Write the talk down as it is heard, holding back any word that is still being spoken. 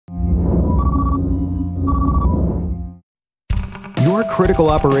Your critical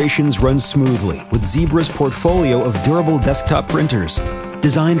operations run smoothly with Zebra's portfolio of durable desktop printers.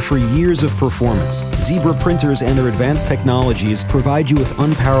 Designed for years of performance, Zebra printers and their advanced technologies provide you with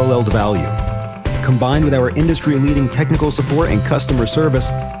unparalleled value. Combined with our industry-leading technical support and customer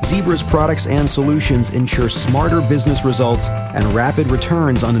service, Zebra's products and solutions ensure smarter business results and rapid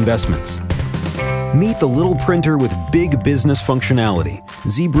returns on investments. Meet the little printer with big business functionality,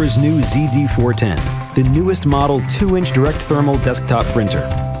 Zebra's new ZD410, the newest model 2-inch direct thermal desktop printer.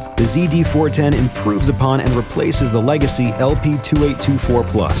 The ZD410 improves upon and replaces the legacy LP2824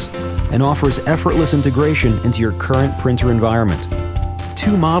 Plus and offers effortless integration into your current printer environment.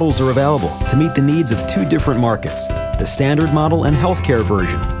 2 models are available to meet the needs of 2 different markets, the standard model and healthcare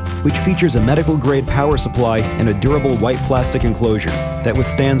version, which features a medical-grade power supply and a durable white plastic enclosure that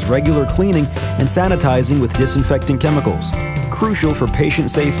withstands regular cleaning and sanitizing with disinfecting chemicals, crucial for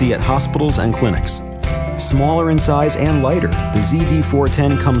patient safety at hospitals and clinics. Smaller in size and lighter, the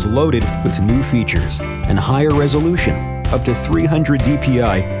ZD410 comes loaded with new features and higher resolution, up to 300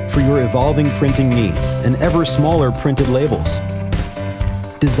 dpi for your evolving printing needs and ever smaller printed labels.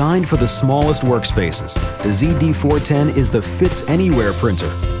 Designed for the smallest workspaces, the ZD410 is the fits-anywhere printer.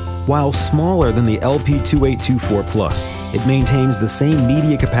 While smaller than the LP2824 Plus, it maintains the same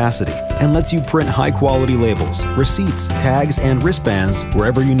media capacity and lets you print high-quality labels, receipts, tags, and wristbands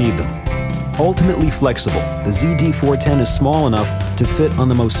wherever you need them. Ultimately flexible, the ZD410 is small enough to fit on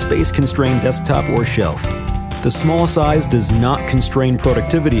the most space-constrained desktop or shelf. The small size does not constrain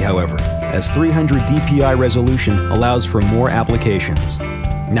productivity, however, as 300 dpi resolution allows for more applications.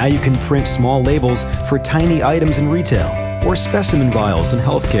 Now you can print small labels for tiny items in retail or specimen vials in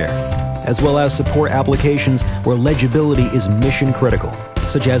healthcare, as well as support applications where legibility is mission-critical,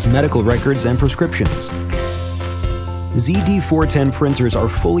 such as medical records and prescriptions. ZD410 printers are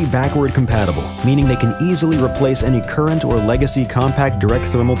fully backward compatible, meaning they can easily replace any current or legacy compact direct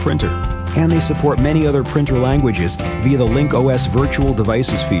thermal printer, and they support many other printer languages via the LinkOS Virtual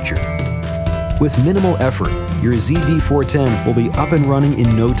Devices feature. With minimal effort, your ZD410 will be up and running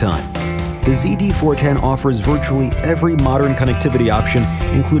in no time. The ZD410 offers virtually every modern connectivity option,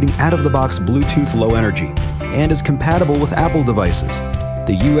 including out-of-the-box Bluetooth Low Energy, and is compatible with Apple devices.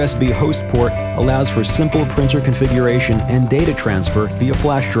 The USB host port allows for simple printer configuration and data transfer via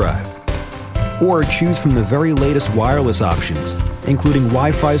flash drive. Or choose from the very latest wireless options, including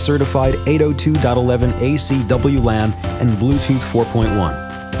Wi-Fi certified 802.11 AC WLAN and Bluetooth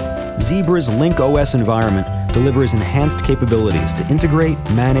 4.1. Zebra's LinkOS environment delivers enhanced capabilities to integrate,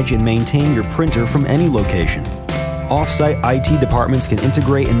 manage, and maintain your printer from any location. Off-site IT departments can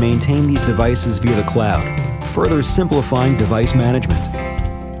integrate and maintain these devices via the cloud, further simplifying device management.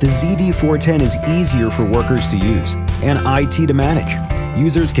 The ZD410 is easier for workers to use and IT to manage.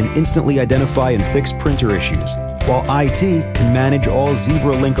 Users can instantly identify and fix printer issues, while IT can manage all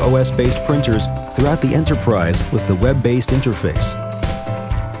Zebra LinkOS-based printers throughout the enterprise with the web-based interface.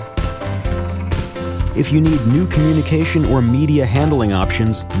 If you need new communication or media handling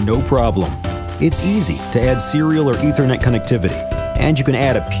options, no problem. It's easy to add serial or Ethernet connectivity, and you can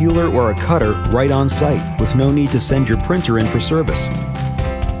add a peeler or a cutter right on site with no need to send your printer in for service.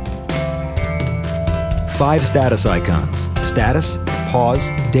 5 status icons: status, pause,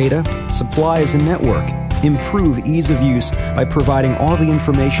 data, supplies, and network. Improve ease of use by providing all the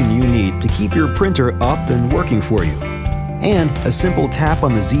information you need to keep your printer up and working for you. And a simple tap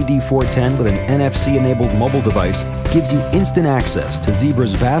on the ZD410 with an NFC-enabled mobile device gives you instant access to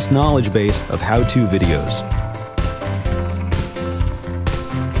Zebra's vast knowledge base of how-to videos.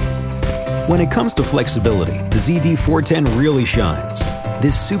 When it comes to flexibility, the ZD410 really shines.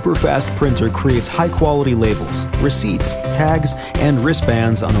 This super-fast printer creates high-quality labels, receipts, tags, and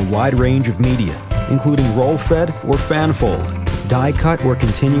wristbands on a wide range of media, including roll-fed or fan-fold, die-cut or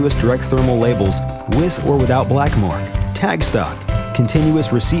continuous direct thermal labels with or without black mark, tag stock,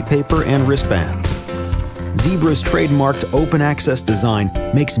 continuous receipt paper, and wristbands. Zebra's trademarked open-access design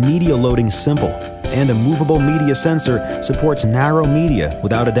makes media loading simple, and a movable media sensor supports narrow media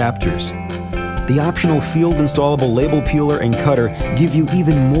without adapters. The optional field-installable label peeler and cutter give you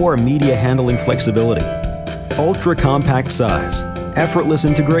even more media handling flexibility. Ultra-compact size, effortless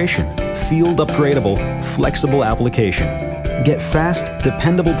integration, field-upgradable, flexible application. Get fast,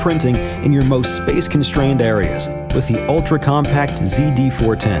 dependable printing in your most space-constrained areas with the ultra-compact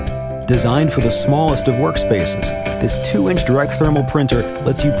ZD410. Designed for the smallest of workspaces, this 2-inch direct thermal printer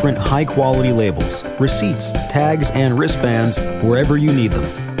lets you print high-quality labels, receipts, tags, and wristbands wherever you need them.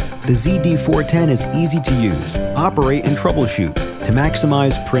 The ZD410 is easy to use, operate, and troubleshoot to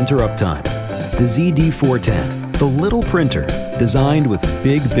maximize printer uptime. The ZD410, the little printer designed with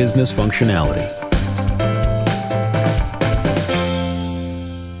big business functionality.